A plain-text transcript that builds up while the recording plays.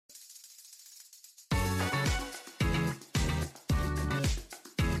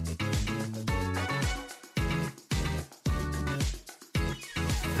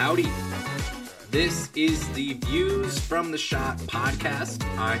Howdy. This is the Views from the Shot podcast.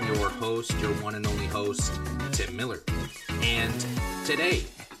 I'm your host, your one and only host, Tim Miller. And today,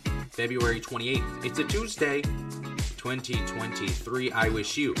 February 28th, it's a Tuesday, 2023. I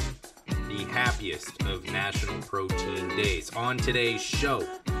wish you the happiest of National Protein Days. On today's show,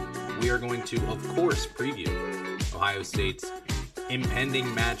 we are going to, of course, preview Ohio State's impending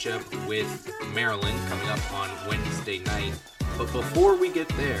matchup with Maryland coming up on Wednesday night. But before we get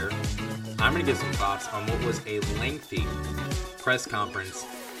there, I'm going to give some thoughts on what was a lengthy press conference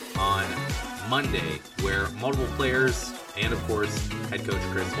on Monday where multiple players and, of course, head coach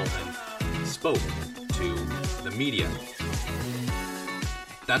Brice Sensabaugh spoke to the media.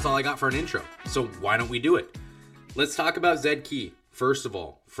 That's all I got for an intro, so why don't we do it? Let's talk about Zed Key, first of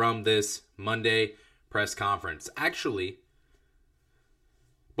all, from this Monday press conference. Actually,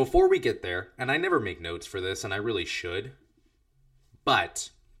 before we get there, and I never make notes for this, and I really should, but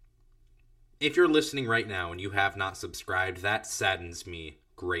if you're listening right now and you have not subscribed, that saddens me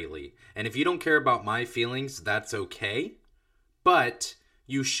greatly. And if you don't care about my feelings, that's okay. But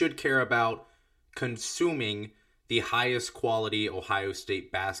you should care about consuming the highest quality Ohio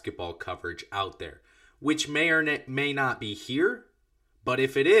State basketball coverage out there, which may or may not be here. But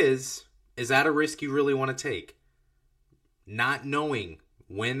if it is that a risk you really want to take? Not knowing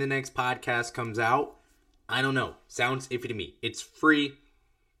when the next podcast comes out, I don't know. Sounds iffy to me. It's free.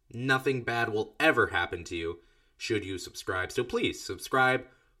 Nothing bad will ever happen to you should you subscribe. So please subscribe,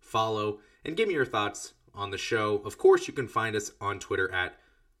 follow, and give me your thoughts on the show. Of course, you can find us on Twitter at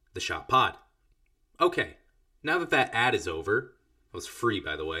The Shot Pod. Okay, now that that ad is over, it was free,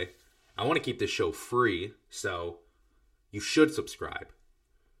 by the way. I want to keep this show free, so you should subscribe.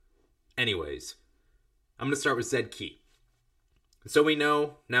 Anyways, I'm going to start with Zed Key. So we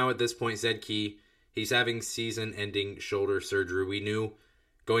know now at this point, Zed Key, he's having season-ending shoulder surgery. We knew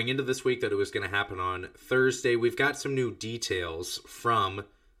going into this week that it was going to happen on Thursday. We've got some new details from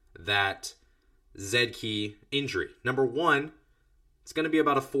that Zed Key injury. Number one, it's going to be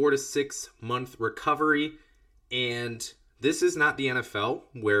about a 4 to 6 month recovery. And this is not the NFL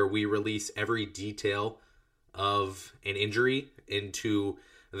where we release every detail of an injury into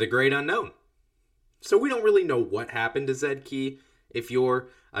the great unknown. So we don't really know what happened to Zed Key. If you're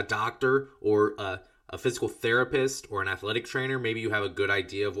a doctor or a physical therapist or an athletic trainer, maybe you have a good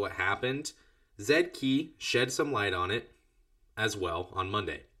idea of what happened. Zed Key shed some light on it as well on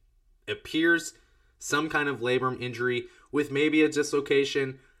Monday. It appears some kind of labrum injury with maybe a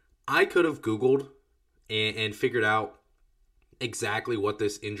dislocation. I could have Googled and figured out exactly what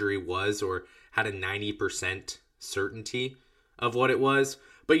this injury was or had a 90% certainty of what it was.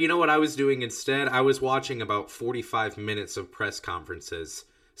 But you know what I was doing instead? I was watching about 45 minutes of press conferences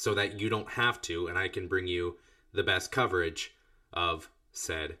so that you don't have to, and I can bring you the best coverage of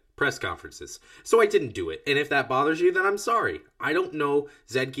said press conferences. So I didn't do it. And if that bothers you, then I'm sorry. I don't know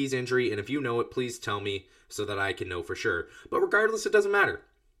Zed Key's injury, and if you know it, please tell me so that I can know for sure. But regardless, it doesn't matter.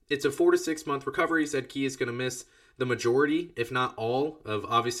 It's a 4 to 6 month recovery. Zed Key is going to miss the majority, if not all, of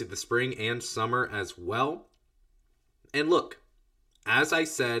obviously the spring and summer as well. And look, as I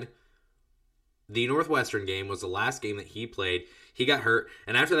said, the Northwestern game was the last game that he played. He got hurt,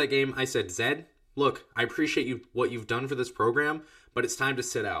 and after that game, I said, Zed, look, I appreciate what you've done for this program, but it's time to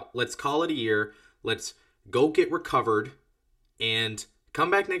sit out. Let's call it a year. Let's go get recovered and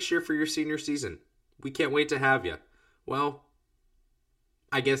come back next year for your senior season. We can't wait to have you. Well,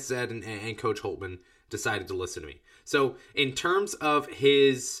 I guess Zed and Coach Holtman decided to listen to me. So in terms of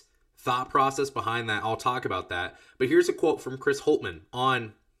his thought process behind that, I'll talk about that. But here's a quote from Chris Holtman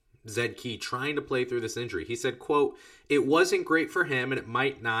on Zed Key trying to play through this injury. He said, quote, "It wasn't great for him and it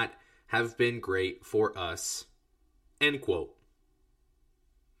might not have been great for us," end quote.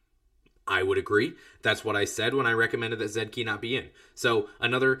 I would agree. That's what I said when I recommended that Zed Key not be in. So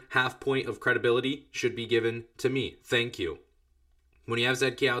another half point of credibility should be given to me. Thank you. When you have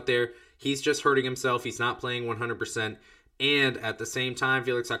Zed Key out there, he's just hurting himself. He's not playing 100%. And at the same time,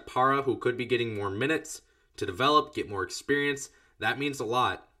 Felix Akpara, who could be getting more minutes to develop, get more experience, that means a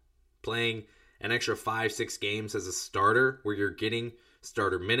lot. Playing an extra 5-6 games as a starter where you're getting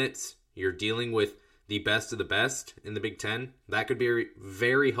starter minutes, you're dealing with the best of the best in the Big Ten, that could be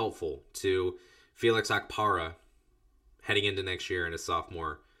very helpful to Felix Akpara heading into next year in his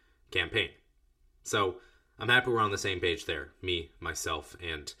sophomore campaign. So I'm happy we're on the same page there. Me, myself,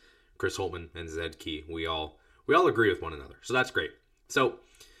 and Chris Holtman and Zed Key. We all agree with one another. So that's great. So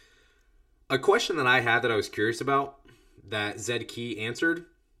a question that I had that I was curious about that Zed Key answered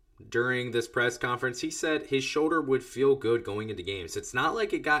during this press conference, he said his shoulder would feel good going into games. It's not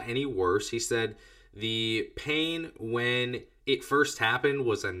like it got any worse. He said the pain when it first happened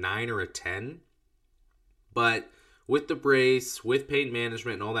was a 9 or a 10. But with the brace, with pain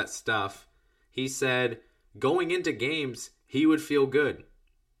management and all that stuff, he said going into games, he would feel good.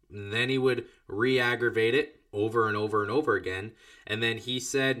 And then he would re-aggravate it over and over and over again. And then he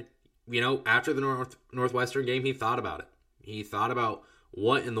said, after the Northwestern game, he thought about it. He thought about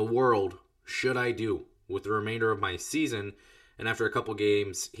what in the world should I do with the remainder of my season. And after a couple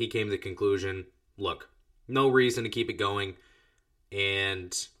games, he came to the conclusion, look, no reason to keep it going.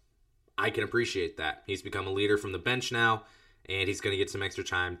 And I can appreciate that. He's become a leader from the bench now, and he's going to get some extra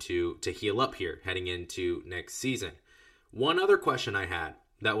time to heal up here heading into next season. One other question I had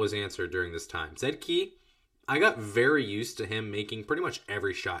that was answered during this time. Zed Key, I got very used to him making pretty much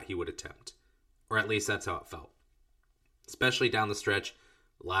every shot he would attempt. Or at least that's how it felt. Especially down the stretch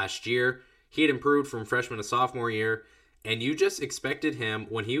last year. He had improved from freshman to sophomore year, and you just expected him,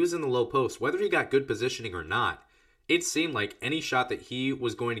 when he was in the low post, whether he got good positioning or not, it seemed like any shot that he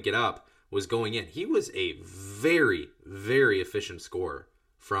was going to get up was going in. He was a very, very efficient scorer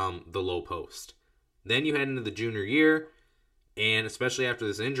from the low post. Then you head into the junior year, and especially after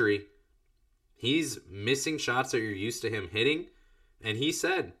this injury, he's missing shots that you're used to him hitting. And he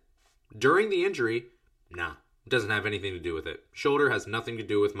said, during the injury, nah, it doesn't have anything to do with it. Shoulder has nothing to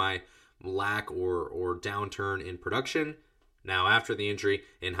do with my lack or downturn in production. Now, after the injury,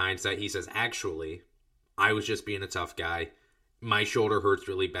 in hindsight, he says, actually, I was just being a tough guy. My shoulder hurts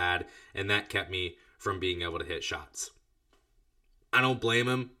really bad, and that kept me from being able to hit shots. I don't blame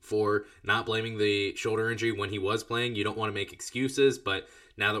him for not blaming the shoulder injury when he was playing. You don't want to make excuses, but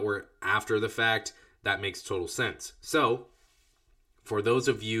now that we're after the fact, that makes total sense. So, for those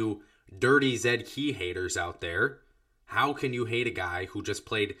of you dirty Zed Key haters out there, how can you hate a guy who just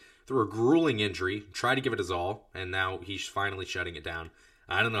played through a grueling injury, tried to give it his all, and now he's finally shutting it down?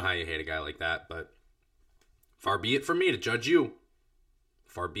 I don't know how you hate a guy like that, but far be it from me to judge you.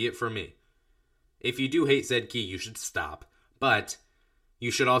 Far be it from me. If you do hate Zed Key, you should stop. But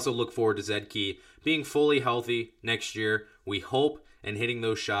you should also look forward to Zed Key being fully healthy next year. We hope, and hitting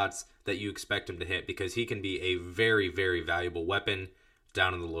those shots that you expect him to hit, because he can be a very, very valuable weapon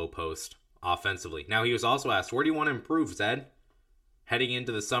down in the low post offensively. Now, he was also asked, where do you want to improve, Zed? Heading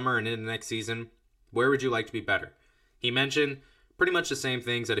into the summer and into the next season, where would you like to be better? He mentioned pretty much the same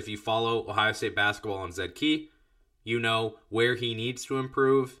things, that if you follow Ohio State basketball on Zed Key, you know where he needs to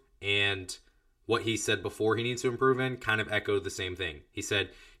improve, and what he said before he needs to improve in kind of echoed the same thing. He said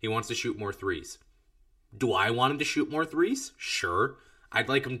he wants to shoot more threes. Do I want him to shoot more threes? Sure. I'd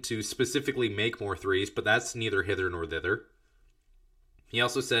like him to specifically make more threes, but that's neither hither nor thither. He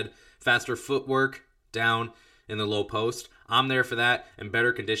also said faster footwork down in the low post. I'm there for that, and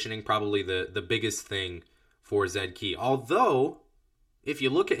better conditioning, probably the biggest thing for Zed Key. Although, if you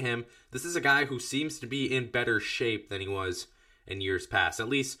look at him, this is a guy who seems to be in better shape than he was in years past, at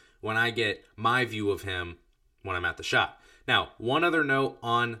least when I get my view of him when I'm at the shop. Now, one other note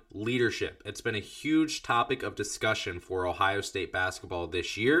on leadership. It's been a huge topic of discussion for Ohio State basketball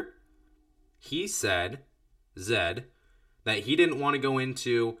this year. He said, Zed, that he didn't want to go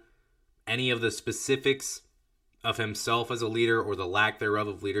into any of the specifics of himself as a leader or the lack thereof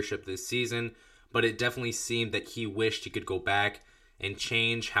of leadership this season, but it definitely seemed that he wished he could go back and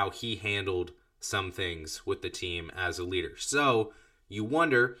change how he handled some things with the team as a leader. So you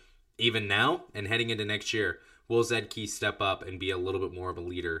wonder, even now and heading into next year, will Zed Key step up and be a little bit more of a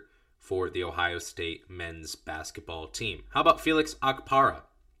leader for the Ohio State men's basketball team? How about Felix Akpara?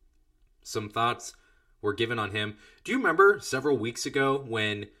 Some thoughts were given on him. Do you remember several weeks ago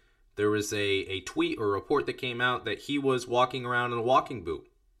when there was a tweet or report that came out that he was walking around in a walking boot?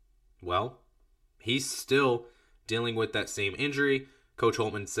 Well, he's still dealing with that same injury. Coach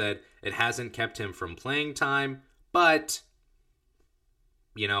Holtman said it hasn't kept him from playing time, but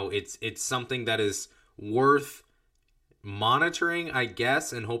it's something that is worth monitoring, I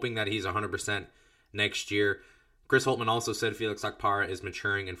guess, and hoping that he's 100% next year. Chris Holtman also said Felix Akpara is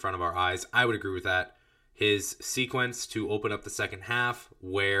maturing in front of our eyes. I would agree with that. His sequence to open up the second half,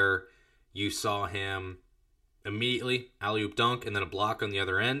 where you saw him immediately alley-oop dunk and then a block on the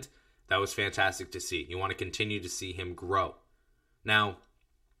other end, that was fantastic to see. You want to continue to see him grow. Now,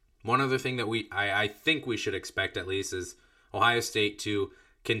 one other thing that I think we should expect, at least, is Ohio State to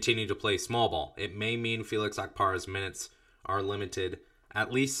continue to play small ball. It may mean Felix Akpara's minutes are limited,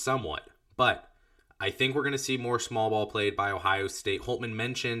 at least somewhat, but I think we're going to see more small ball played by Ohio State. Holtman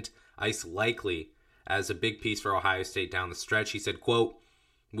mentioned Ice Likely as a big piece for Ohio State down the stretch. He said, quote,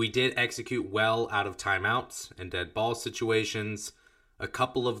 "We did execute well out of timeouts and dead ball situations. A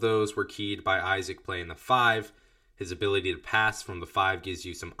couple of those were keyed by Isaac playing the 5. His ability to pass from the 5 gives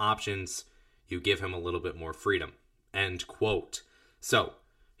you some options. You give him a little bit more freedom," End quote. So,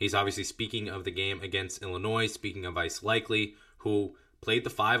 he's obviously speaking of the game against Illinois, speaking of Ice Likely, who played the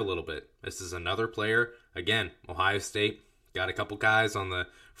 5 a little bit. This is another player. Again, Ohio State got a couple guys on the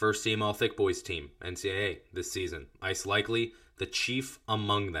first team All Thick Boys team, NCAA, this season. Ice Likely, the chief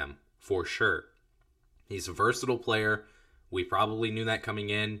among them, for sure. He's a versatile player. We probably knew that coming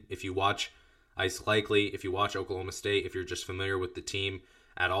in. If you watch Ice Likely, if you watch Oklahoma State, if you're just familiar with the team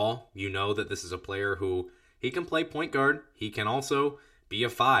at all, you know that this is a player who, he can play point guard. He can also be a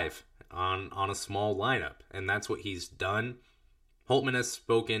 5 on a small lineup, and that's what he's done. Holtmann has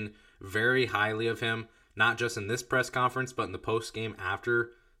spoken very highly of him, not just in this press conference, but in the post game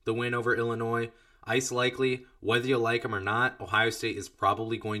after the win over Illinois. Ice Likely, whether you like him or not, Ohio State is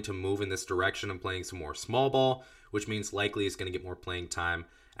probably going to move in this direction of playing some more small ball, which means Likely is going to get more playing time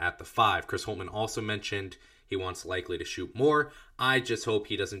at the 5. Chris Holtmann also mentioned he wants Likely to shoot more. I just hope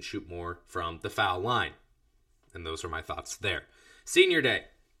he doesn't shoot more from the foul line. And those are my thoughts there. Senior Day.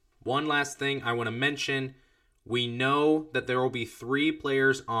 One last thing I want to mention. We know that there will be 3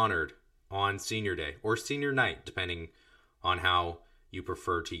 players honored on Senior Day, or Senior Night, depending on how you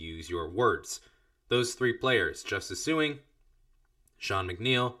prefer to use your words. Those 3 players, Justice Suing, Sean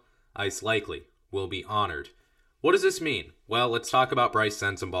McNeil, Ice Likely, will be honored. What does this mean? Well, let's talk about Brice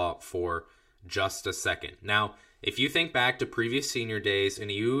Sensabaugh for just a second. Now, if you think back to previous Senior Days,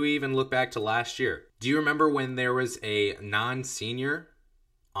 and you even look back to last year, do you remember when there was a non-senior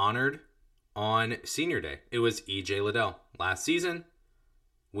honored on Senior Day? It was E.J. Liddell. Last season,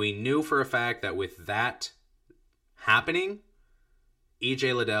 we knew for a fact that with that happening,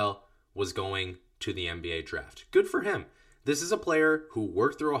 E.J. Liddell was going to the NBA draft. Good for him. This is a player who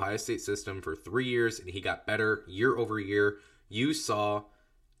worked through Ohio State system for 3 years, and he got better year over year. You saw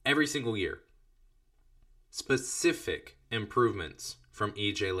every single year specific improvements from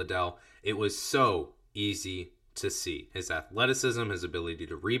E.J. Liddell. It was so easy to see. His athleticism, his ability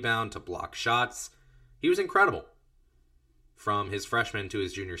to rebound, to block shots. He was incredible from his freshman to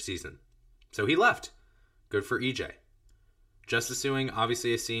his junior season. So he left. Good for EJ. Justice Suing,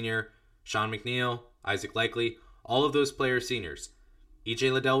 obviously a senior. Sean McNeil, Isaac Likely, all of those players seniors.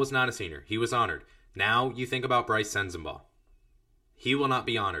 EJ Liddell was not a senior. He was honored. Now you think about Brice Sensabaugh. He will not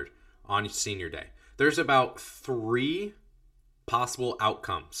be honored on Senior Day. There's about 3 possible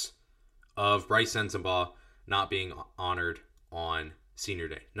outcomes of Brice Sensabaugh not being honored on Senior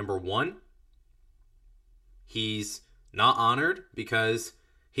Day. Number 1, he's not honored because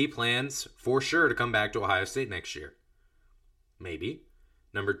he plans for sure to come back to Ohio State next year. Maybe.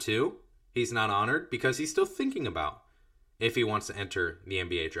 Number 2, he's not honored because he's still thinking about if he wants to enter the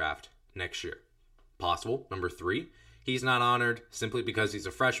NBA draft next year. Possible. Number 3, he's not honored simply because he's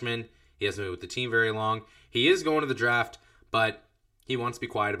a freshman. He hasn't been with the team very long. He is going to the draft, but he wants to be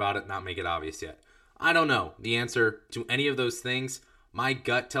quiet about it, not make it obvious yet. I don't know the answer to any of those things. My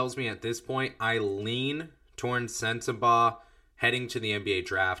gut tells me at this point, I lean towards Sensabaugh heading to the NBA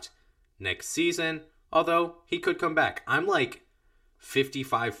draft next season, although he could come back. I'm like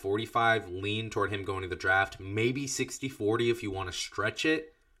 55-45 lean toward him going to the draft, maybe 60-40 if you want to stretch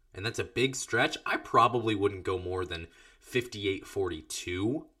it, and that's a big stretch. I probably wouldn't go more than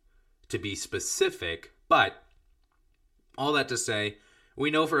 58-42 to be specific, but all that to say, we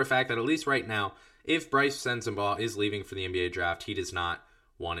know for a fact that at least right now, if Brice Sensabaugh is leaving for the NBA draft, he does not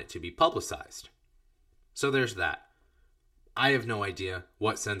want it to be publicized. So there's that. I have no idea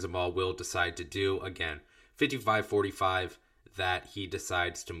what Sensabaugh will decide to do. Again, 55-45 that he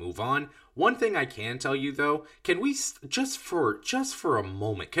decides to move on. One thing I can tell you though, can we just for a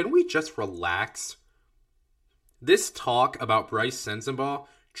moment, can we just relax? This talk about Brice Sensabaugh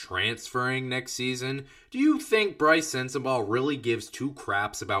transferring next season, do you think Brice Sensabaugh really gives 2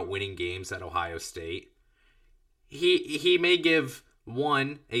 craps about winning games at Ohio State? He may give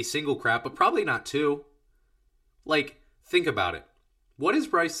 1 a single crap, but probably not 2. Like, think about it. What is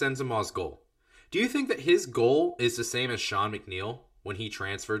Brice Sensabaugh's goal? Do you think that his goal is the same as Sean McNeil when he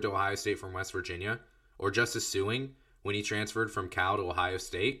transferred to Ohio State from West Virginia? Or Justice Suing when he transferred from Cal to Ohio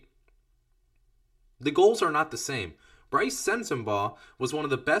State? The goals are not the same. Brice Sensabaugh was one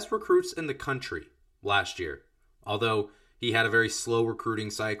of the best recruits in the country last year. Although he had a very slow recruiting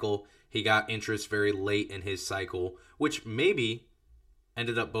cycle, he got interest very late in his cycle, which maybe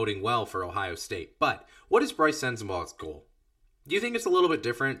ended up boding well for Ohio State. But what is Brice Sensabaugh's goal? Do you think it's a little bit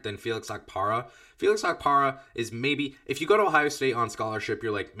different than Felix Okpara? Felix Okpara is maybe, if you go to Ohio State on scholarship,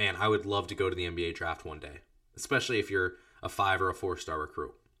 you're like, man, I would love to go to the NBA draft one day. Especially if you're a 5 or a 4-star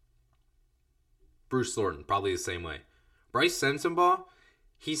recruit. Bruce Thornton, probably the same way. Brice Sensabaugh,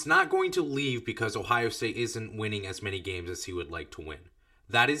 he's not going to leave because Ohio State isn't winning as many games as he would like to win.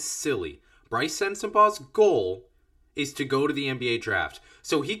 That is silly. Brice Sensabaugh's goal is to go to the NBA draft.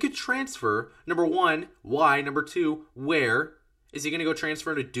 So he could transfer, number one, why? Number two, where? Is he going to go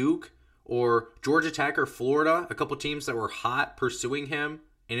transfer to Duke or Georgia Tech or Florida? A couple teams that were hot pursuing him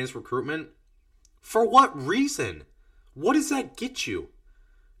in his recruitment. For what reason? What does that get you?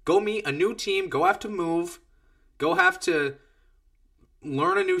 Go meet a new team, go have to move, go have to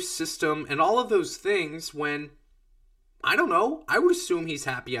learn a new system, and all of those things when, I don't know, I would assume he's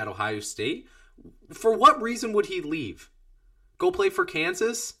happy at Ohio State. For what reason would he leave? Go play for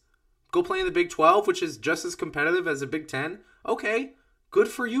Kansas? Go play in the Big 12, which is just as competitive as the Big 10? Okay, good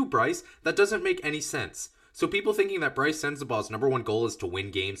for you, Brice. That doesn't make any sense. So people thinking that Brice Sensabaugh's number one goal is to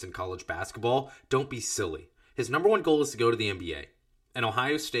win games in college basketball, don't be silly. His number one goal is to go to the NBA. And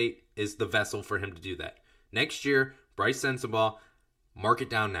Ohio State is the vessel for him to do that. Next year, Brice Sensabaugh, mark it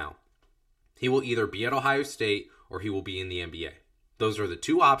down now. He will either be at Ohio State or he will be in the NBA. Those are the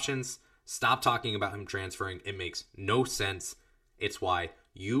two options. Stop talking about him transferring. It makes no sense. It's why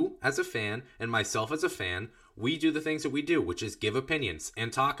you as a fan and myself as a fan, we do the things that we do, which is give opinions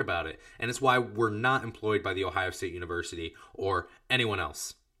and talk about it. And it's why we're not employed by the Ohio State University or anyone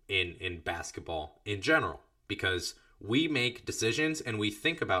else in basketball in general. Because we make decisions and we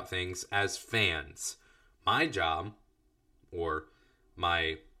think about things as fans. My job, or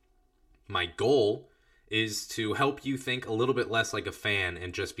my goal, is to help you think a little bit less like a fan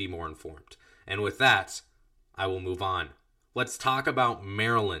and just be more informed. And with that, I will move on. Let's talk about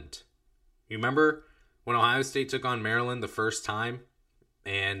Maryland. You remember when Ohio State took on Maryland the first time?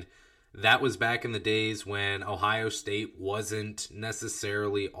 And that was back in the days when Ohio State wasn't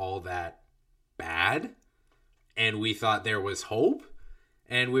necessarily all that bad. And we thought there was hope.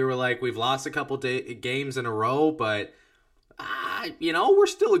 And we were like, we've lost a couple games in a row, but, we're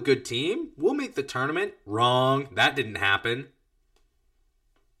still a good team. We'll make the tournament. Wrong. That didn't happen.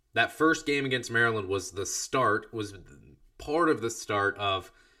 That first game against Maryland was part of the start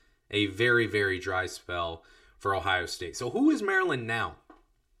of a very, very dry spell for Ohio State. So who is Maryland now?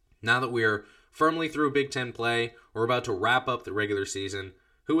 Now that we're firmly through Big Ten play, we're about to wrap up the regular season.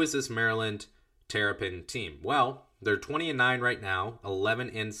 Who is this Maryland Terrapin team? Well, they're 20-9 right now,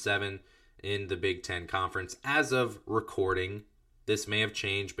 11-7 in the Big Ten Conference. As of recording, this may have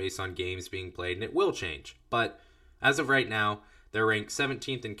changed based on games being played, and it will change. But as of right now, they're ranked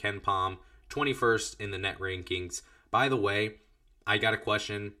 17th in KenPom, 21st in the net rankings. By the way, I got a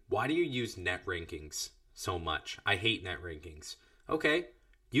question. Why do you use net rankings so much? I hate net rankings. Okay,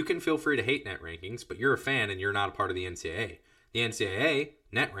 you can feel free to hate net rankings, but you're a fan and you're not a part of the NCAA. The NCAA,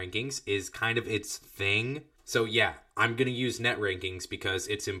 net rankings, is kind of its thing. So yeah, I'm going to use net rankings because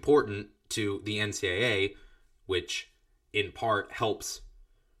it's important to the NCAA, which in part helps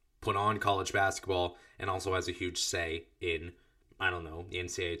put on college basketball and also has a huge say in, the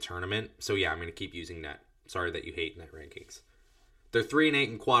NCAA tournament. So yeah, I'm going to keep using net. Sorry that you hate net rankings. They're 3-8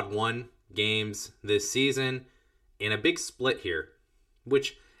 in quad 1 games this season in a big split here,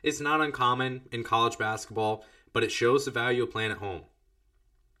 which is not uncommon in college basketball, but it shows the value of playing at home.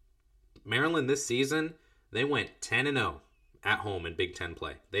 Maryland this season, they went 10-0 at home in Big Ten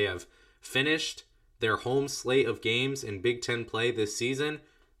play. They have finished their home slate of games in Big Ten play this season.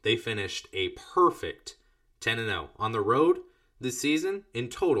 They finished a perfect 10-0. On the road this season, in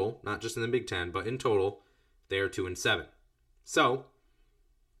total, not just in the Big Ten, but in total, they are 2-7. So,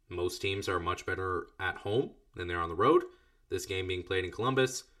 most teams are much better at home than they're on the road. This game being played in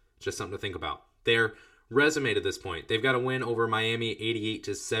Columbus, just something to think about. Their resume to this point, they've got a win over Miami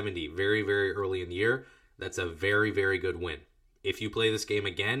 88-70 very, very early in the year. That's a very, very good win. If you play this game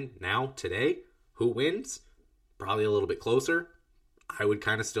again now, today, who wins? Probably a little bit closer. I would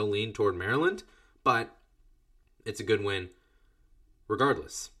kind of still lean toward Maryland, but it's a good win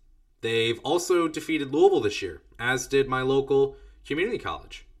regardless. They've also defeated Louisville this year, as did my local community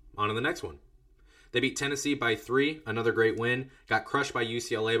college. On to the next one. They beat Tennessee by 3, another great win. Got crushed by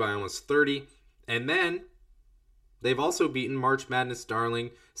UCLA by almost 30. And then they've also beaten March Madness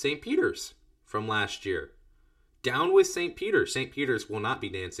darling St. Peter's from last year. Down with St. Peter's. St. Peter's will not be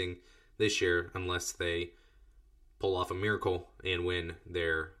dancing this year unless they pull off a miracle and win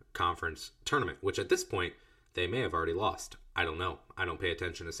their conference tournament, which at this point they may have already lost. I don't know. I don't pay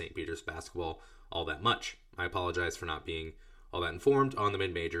attention to St. Peter's basketball all that much. I apologize for not being all that informed on the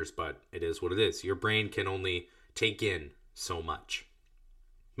mid-majors, but it is what it is. Your brain can only take in so much.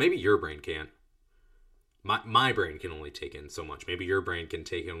 Maybe your brain can. My brain can only take in so much. Maybe your brain can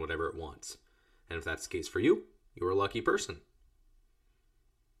take in whatever it wants. And if that's the case for you, you're a lucky person.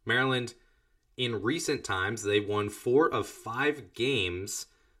 Maryland, in recent times, they've won 4 of 5 games.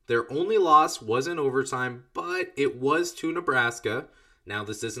 Their only loss was in overtime, but it was to Nebraska. Now,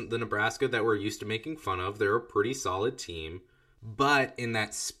 this isn't the Nebraska that we're used to making fun of. They're a pretty solid team. But in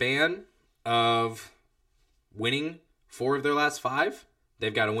that span of winning 4 of their last 5,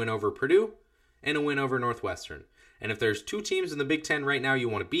 they've got a win over Purdue and a win over Northwestern. And if there's 2 teams in the Big Ten right now you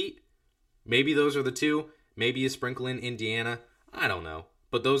want to beat, maybe those are the 2. Maybe you sprinkle in Indiana. I don't know.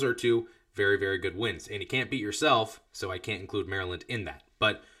 But those are 2 very, very good wins. And you can't beat yourself, so I can't include Maryland in that.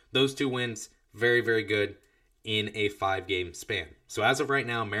 But those 2 wins, very, very good in a 5-game span. So as of right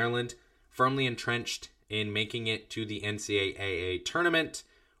now, Maryland firmly entrenched in making it to the NCAA tournament.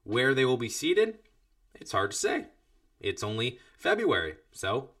 Where they will be seated, it's hard to say. It's only February,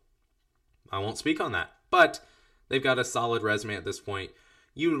 so I won't speak on that. But they've got a solid resume at this point.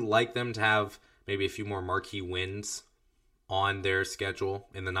 You'd like them to have maybe a few more marquee wins on their schedule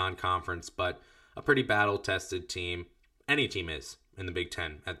in the non-conference, but a pretty battle-tested team. Any team is in the Big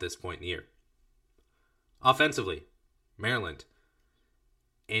Ten at this point in the year. Offensively, Maryland,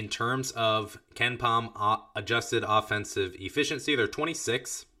 in terms of Ken Palm adjusted offensive efficiency, they're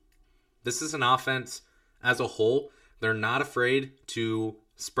 26. This is an offense as a whole. They're not afraid to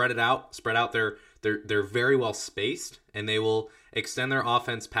spread out. They're very well spaced, and they will extend their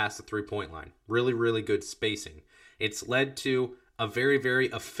offense past the 3-point line. Really, really good spacing. It's led to a very, very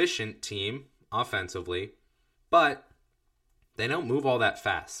efficient team offensively, but they don't move all that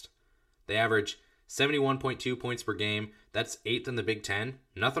fast. They average 71.2 points per game. That's 8th in the Big Ten.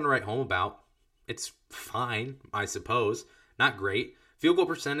 Nothing to write home about. It's fine, I suppose. Not great. Field goal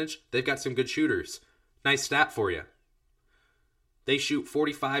percentage, they've got some good shooters. Nice stat for you. They shoot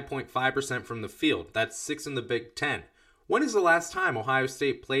 45.5% from the field. That's 6th in the Big Ten. When is the last time Ohio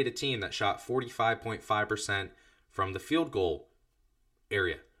State played a team that shot 45.5% from the field goal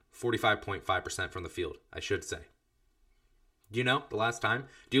area? 45.5% from the field, I should say. Do you know the last time?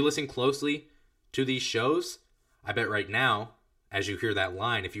 Do you listen closely to these shows? I bet right now, as you hear that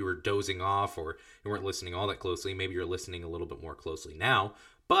line, if you were dozing off or you weren't listening all that closely, maybe you're listening a little bit more closely now.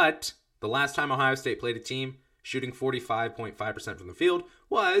 But the last time Ohio State played a team shooting 45.5% from the field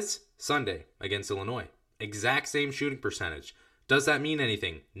was Sunday against Illinois. Exact same shooting percentage. Does that mean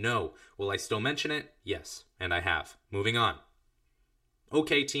anything? No. Will I still mention it? Yes, and I have. Moving on.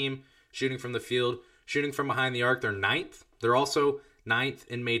 Okay team, shooting from the field, shooting from behind the arc, they're 9th. They're also 9th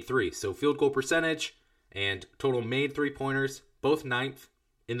in made 3. So field goal percentage and total made 3-pointers, both 9th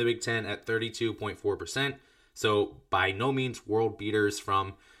in the Big Ten at 32.4%. So by no means world beaters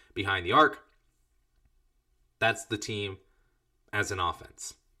from behind the arc. That's the team as an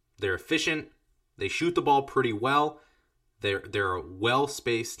offense. They're efficient. They shoot the ball pretty well. They're a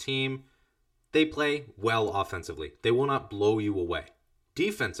well-spaced team. They play well offensively. They will not blow you away.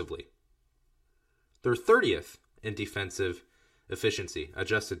 Defensively, they're 30th in defensive efficiency,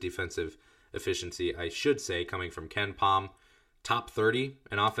 adjusted defensive efficiency, I should say, coming from Ken Palm. Top 30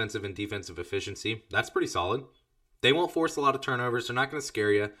 in offensive and defensive efficiency. That's pretty solid. They won't force a lot of turnovers. They're not going to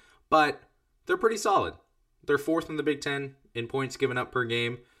scare you, but they're pretty solid. They're 4th in the Big Ten in points given up per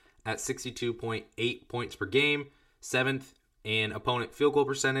game at 62.8 points per game. 7th in opponent field goal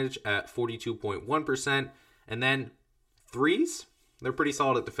percentage at 42.1%. And then threes, they're pretty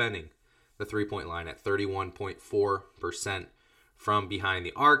solid at defending the 3-point line at 31.4% from behind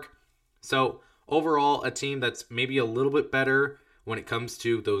the arc. So overall, a team that's maybe a little bit better when it comes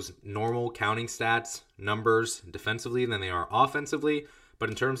to those normal counting stats, numbers defensively than they are offensively. But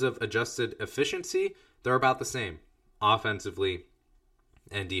in terms of adjusted efficiency, they're about the same offensively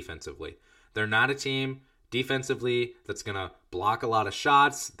and defensively. They're not a team defensively that's going to block a lot of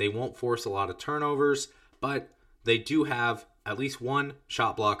shots. They won't force a lot of turnovers, but they do have at least one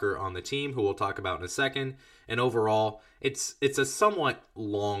shot blocker on the team who we'll talk about in a second. And overall, it's a somewhat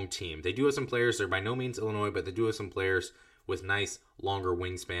long team. They do have some players. They're by no means Illinois, but they do have some players with nice longer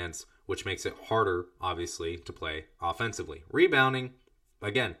wingspans, which makes it harder, obviously, to play offensively. Rebounding,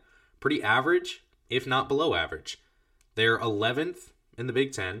 again, pretty average, if not below average. They're 11th in the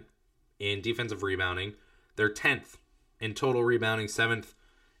Big Ten in defensive rebounding. They're 10th in total rebounding, 7th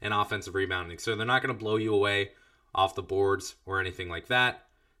in offensive rebounding. So they're not going to blow you away off the boards or anything like that.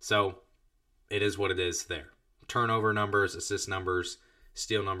 So it is what it is there. Turnover numbers, assist numbers,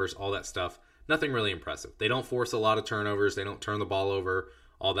 steal numbers, all that stuff. Nothing really impressive. They don't force a lot of turnovers. They don't turn the ball over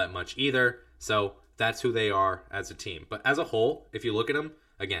all that much either. So that's who they are as a team. But as a whole, if you look at them,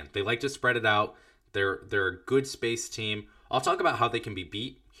 again, they like to spread it out. They're a good space team. I'll talk about how they can be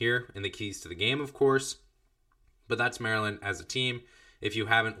beat here in the keys to the game, of course. But that's Maryland as a team. If you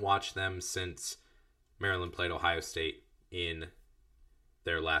haven't watched them since Maryland played Ohio State in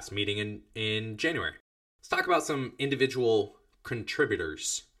their last meeting in January. Let's talk about some individual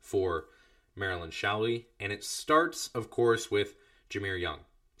contributors for Maryland, shall we? And it starts, of course, with Jahmir Young.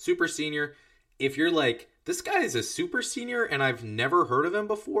 Super senior. If you're like, this guy is a super senior and I've never heard of him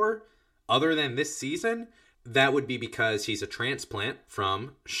before, other than this season, that would be because he's a transplant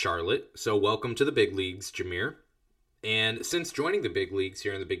from Charlotte. So welcome to the big leagues, Jahmir. And since joining the big leagues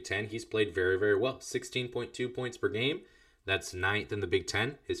here in the Big Ten, he's played very, very well. 16.2 points per game. That's 9th in the Big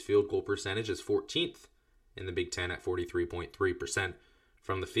Ten. His field goal percentage is 14th in the Big Ten at 43.3%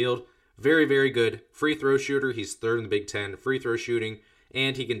 from the field. Very, very good free throw shooter. He's 3rd in the Big Ten free throw shooting,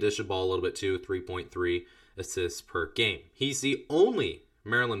 and he can dish the ball a little bit too, 3.3 assists per game. He's the only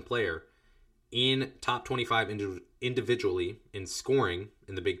Maryland player in top 25 individually in scoring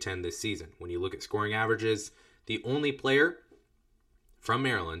in the Big Ten this season. When you look at scoring averages, the only player from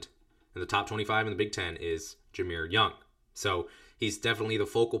Maryland in the top 25 in the Big Ten is Jahmir Young. So he's definitely the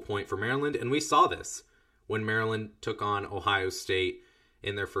focal point for Maryland, and we saw this when Maryland took on Ohio State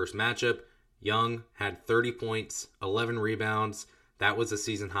in their first matchup. Young had 30 points, 11 rebounds. That was a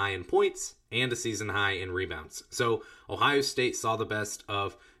season high in points and a season high in rebounds. So Ohio State saw the best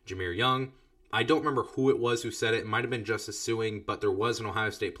of Jahmir Young. I don't remember who it was who said it. It might have been Justice Suing, but there was an Ohio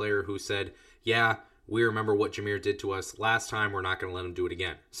State player who said, yeah, we remember what Jahmir did to us last time. We're not going to let him do it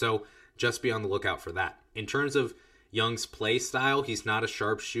again. So just be on the lookout for that. In terms of Young's play style, he's not a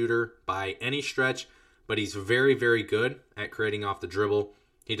sharpshooter by any stretch, but he's very, very good at creating off the dribble.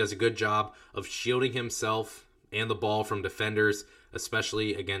 He does a good job of shielding himself and the ball from defenders,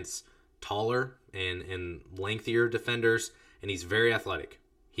 especially against taller and lengthier defenders, and he's very athletic.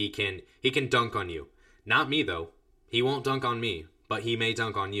 He can dunk on you. Not me, though. He won't dunk on me, but he may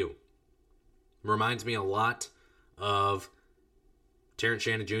dunk on you. Reminds me a lot of Terrence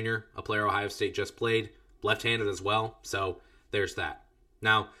Shannon Jr., a player Ohio State just played, left-handed as well, so there's that.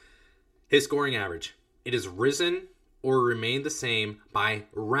 Now, his scoring average, it has risen or remained the same by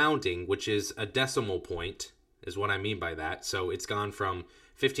rounding, which is a decimal point, is what I mean by that. So it's gone from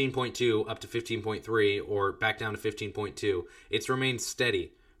 15.2 up to 15.3 or back down to 15.2. It's remained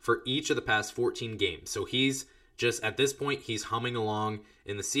steady for each of the past 14 games. So he's just, at this point, he's humming along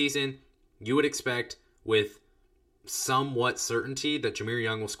in the season. You would expect with somewhat certainty that Jahmir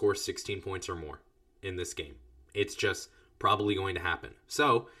Young will score 16 points or more in this game. It's just probably going to happen.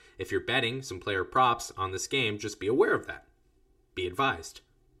 So if you're betting some player props on this game, just be aware of that. Be advised.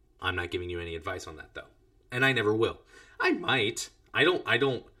 I'm not giving you any advice on that, though. And I never will. I might. I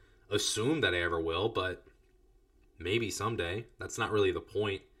don't assume that I ever will, but maybe someday. That's not really the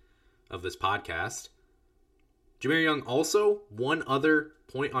point of this podcast. Jahmir Young also, one other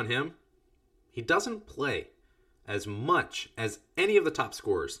point on him, he doesn't play as much as any of the top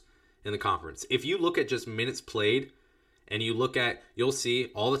scorers in the conference. If you look at just minutes played, and you'll see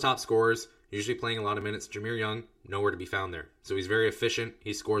all the top scorers usually playing a lot of minutes. Jahmir Young, nowhere to be found there. So he's very efficient.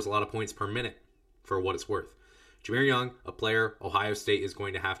 He scores a lot of points per minute for what it's worth. Jahmir Young, a player Ohio State is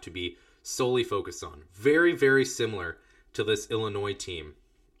going to have to be solely focused on. Very, very similar to this Illinois team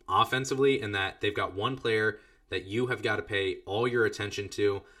offensively, in that they've got one player that you have got to pay all your attention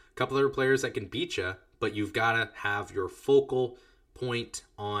to. A couple other players that can beat you, but you've got to have your focal point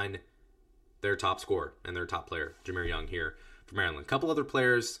on their top scorer and their top player, Jahmir Young here for Maryland. A couple other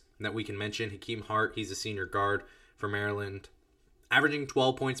players that we can mention. Hakeem Hart, he's a senior guard for Maryland. Averaging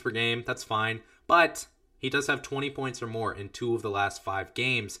 12 points per game, that's fine. But he does have 20 points or more in 2 of the last 5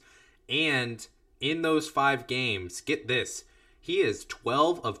 games. And in those 5 games, get this, he is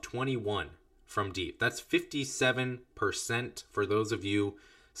 12 of 21 from deep. That's 57% for those of you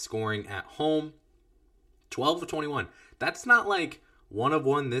scoring at home. 12 of 21. That's not like 1 of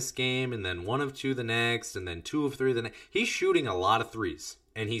 1 this game, and then 1 of 2 the next, and then 2 of 3 the next. He's shooting a lot of threes,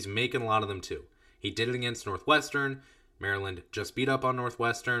 and he's making a lot of them too. He did it against Northwestern. Maryland just beat up on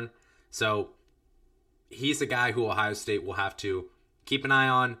Northwestern. So he's a guy who Ohio State will have to keep an eye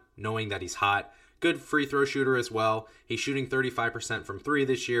on, knowing that he's hot. Good free throw shooter as well. He's shooting 35% from 3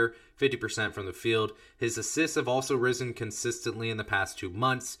 this year, 50% from the field. His assists have also risen consistently in the past 2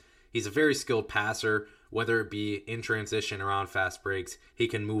 months. He's a very skilled passer. Whether it be in transition or on fast breaks, he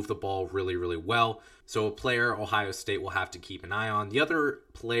can move the ball really, really well. So a player Ohio State will have to keep an eye on. The other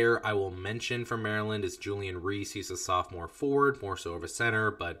player I will mention from Maryland is Julian Reese. He's a sophomore forward, more so of a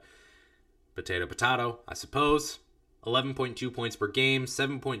center, but potato, I suppose. 11.2 points per game,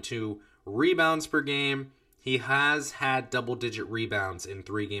 7.2 rebounds per game. He has had double-digit rebounds in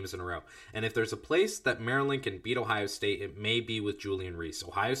 3 games in a row. And if there's a place that Maryland can beat Ohio State, it may be with Julian Reese.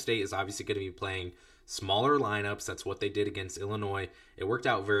 Ohio State is obviously going to be playing smaller lineups. That's what they did against Illinois. It worked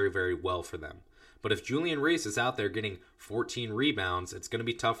out very, very well for them. But if Julian Reese is out there getting 14 rebounds, it's going to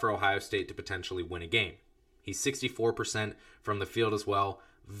be tough for Ohio State to potentially win a game. He's 64% from the field as well.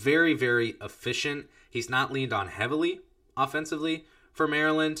 Very, very efficient. He's not leaned on heavily offensively for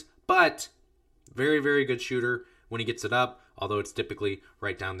Maryland, but very, very good shooter when he gets it up, although it's typically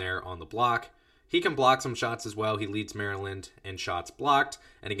right down there on the block. He can block some shots as well. He leads Maryland in shots blocked.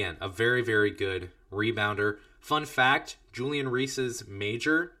 And again, a very, very good rebounder. Fun fact, Julian Reese's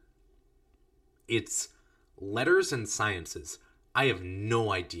major, it's letters and sciences. I have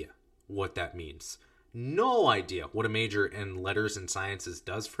no idea what that means. No idea what a major in letters and sciences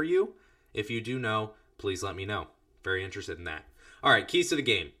does for you. If you do know, please let me know. Very interested in that. All right, keys to the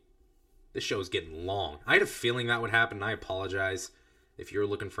game. This show is getting long. I had a feeling that would happen, and I apologize. If you're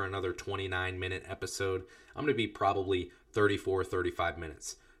looking for another 29-minute episode, I'm going to be probably 34, 35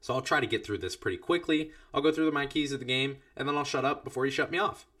 minutes. So I'll try to get through this pretty quickly. I'll go through my keys of the game, and then I'll shut up before you shut me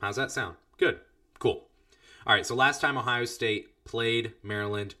off. How's that sound? Good. Cool. All right, so last time Ohio State played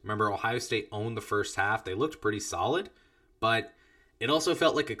Maryland, remember Ohio State owned the first half. They looked pretty solid, but it also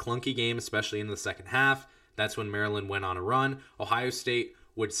felt like a clunky game, especially in the second half. That's when Maryland went on a run. Ohio State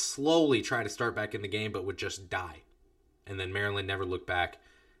would slowly try to start back in the game, but would just die. And then Maryland never looked back,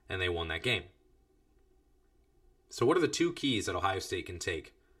 and they won that game. So what are the two keys that Ohio State can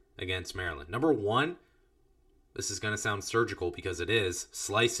take against Maryland? Number one, this is going to sound surgical because it is,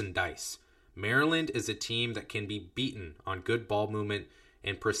 slice and dice. Maryland is a team that can be beaten on good ball movement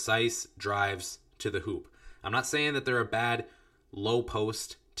and precise drives to the hoop. I'm not saying that they're a bad low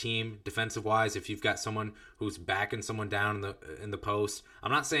post team defensive-wise if you've got someone who's backing someone down in the post.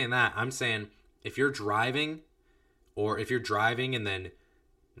 I'm not saying that. I'm saying if you're driving, or if you're driving and then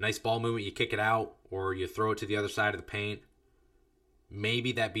nice ball movement, you kick it out, or you throw it to the other side of the paint,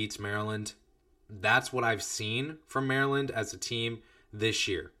 maybe that beats Maryland. That's what I've seen from Maryland as a team this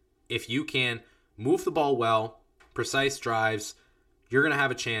year. If you can move the ball well, precise drives, you're going to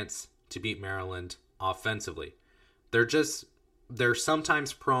have a chance to beat Maryland offensively. They're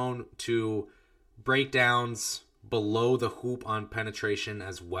sometimes prone to breakdowns below the hoop on penetration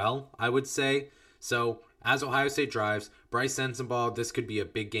as well, I would say. So as Ohio State drives, Brice Sensabaugh, this could be a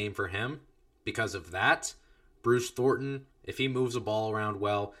big game for him because of that. Bruce Thornton, if he moves the ball around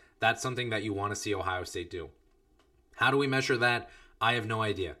well, that's something that you want to see Ohio State do. How do we measure that? I have no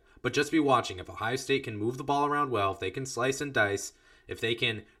idea. But just be watching. If Ohio State can move the ball around well, if they can slice and dice, if they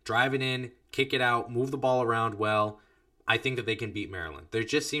can drive it in, kick it out, move the ball around well, I think that they can beat Maryland. They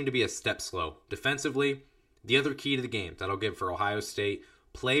just seem to be a step slow. Defensively, the other key to the game that I'll give for Ohio State,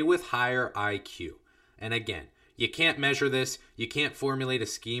 play with higher IQ. And again, you can't measure this. You can't formulate a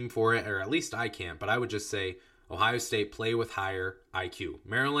scheme for it, or at least I can't. But I would just say Ohio State play with higher IQ.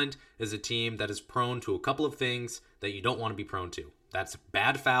 Maryland is a team that is prone to a couple of things that you don't want to be prone to. That's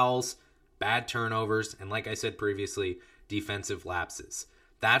bad fouls, bad turnovers, and like I said previously, defensive lapses.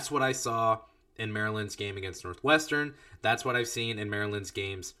 That's what I saw in Maryland's game against Northwestern. That's what I've seen in Maryland's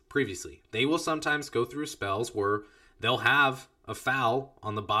games previously. They will sometimes go through spells where they'll have a foul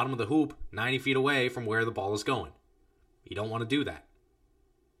on the bottom of the hoop 90 feet away from where the ball is going. You don't want to do that.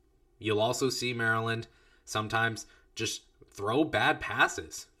 You'll also see Maryland sometimes just throw bad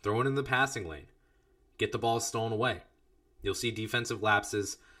passes, throw it in the passing lane, get the ball stolen away. You'll see defensive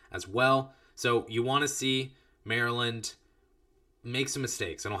lapses as well. So you want to see Maryland make some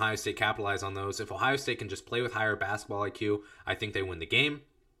mistakes and Ohio State capitalize on those. If Ohio State can just play with higher basketball IQ, I think they win the game.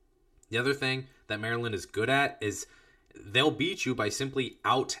 The other thing that Maryland is good at is they'll beat you by simply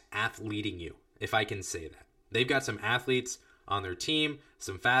out-athleting you, if I can say that. They've got some athletes on their team,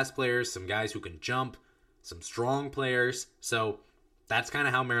 some fast players, some guys who can jump, some strong players. So that's kind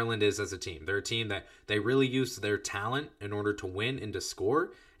of how Maryland is as a team. They're a team that they really use their talent in order to win and to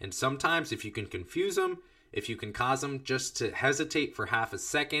score. And sometimes if you can confuse them, if you can cause them just to hesitate for half a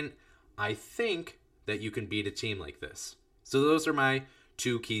second, I think that you can beat a team like this. So those are my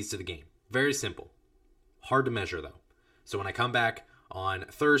two keys to the game. Very simple. Hard to measure though. So when I come back on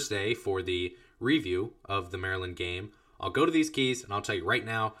Thursday for the review of the Maryland game, I'll go to these keys and I'll tell you right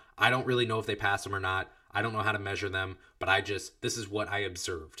now, I don't really know if they pass them or not. I don't know how to measure them, but this is what I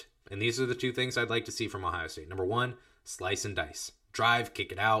observed. And these are the two things I'd like to see from Ohio State. Number one, slice and dice. Drive,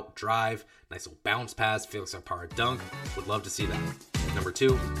 kick it out, drive, nice little bounce pass, Felix Apara dunk. Would love to see that. Number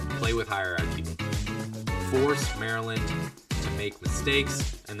two, play with higher IQ. Force Maryland to make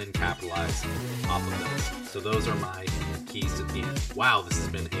mistakes and then capitalize off of those. So those are my keys to the game. Wow, this has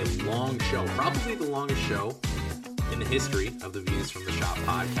been a long show. Probably the longest show in the history of the Views from the Shop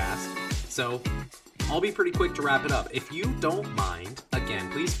podcast. So I'll be pretty quick to wrap it up. If you don't mind, again,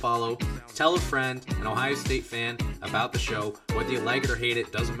 please follow, tell a friend, an Ohio State fan about the show. Whether you like it or hate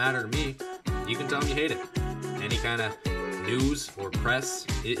it, doesn't matter to me. You can tell them you hate it. Any kind of news or press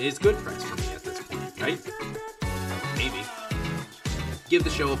is good press for me at this point, right? Maybe. Give the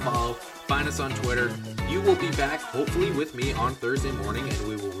show a follow. Find us on Twitter. You will be back, hopefully, with me on Thursday morning, and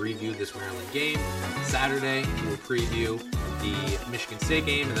we will review this Maryland game. Saturday, we'll preview the Michigan State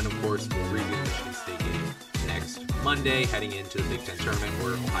game, and then, of course, we'll review the Michigan State game next Monday, heading into the Big Ten tournament,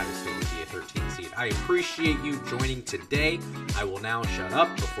 where Ohio State will be a 13th seed. I appreciate you joining today. I will now shut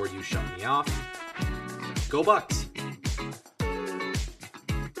up before you shut me off. Go Bucks!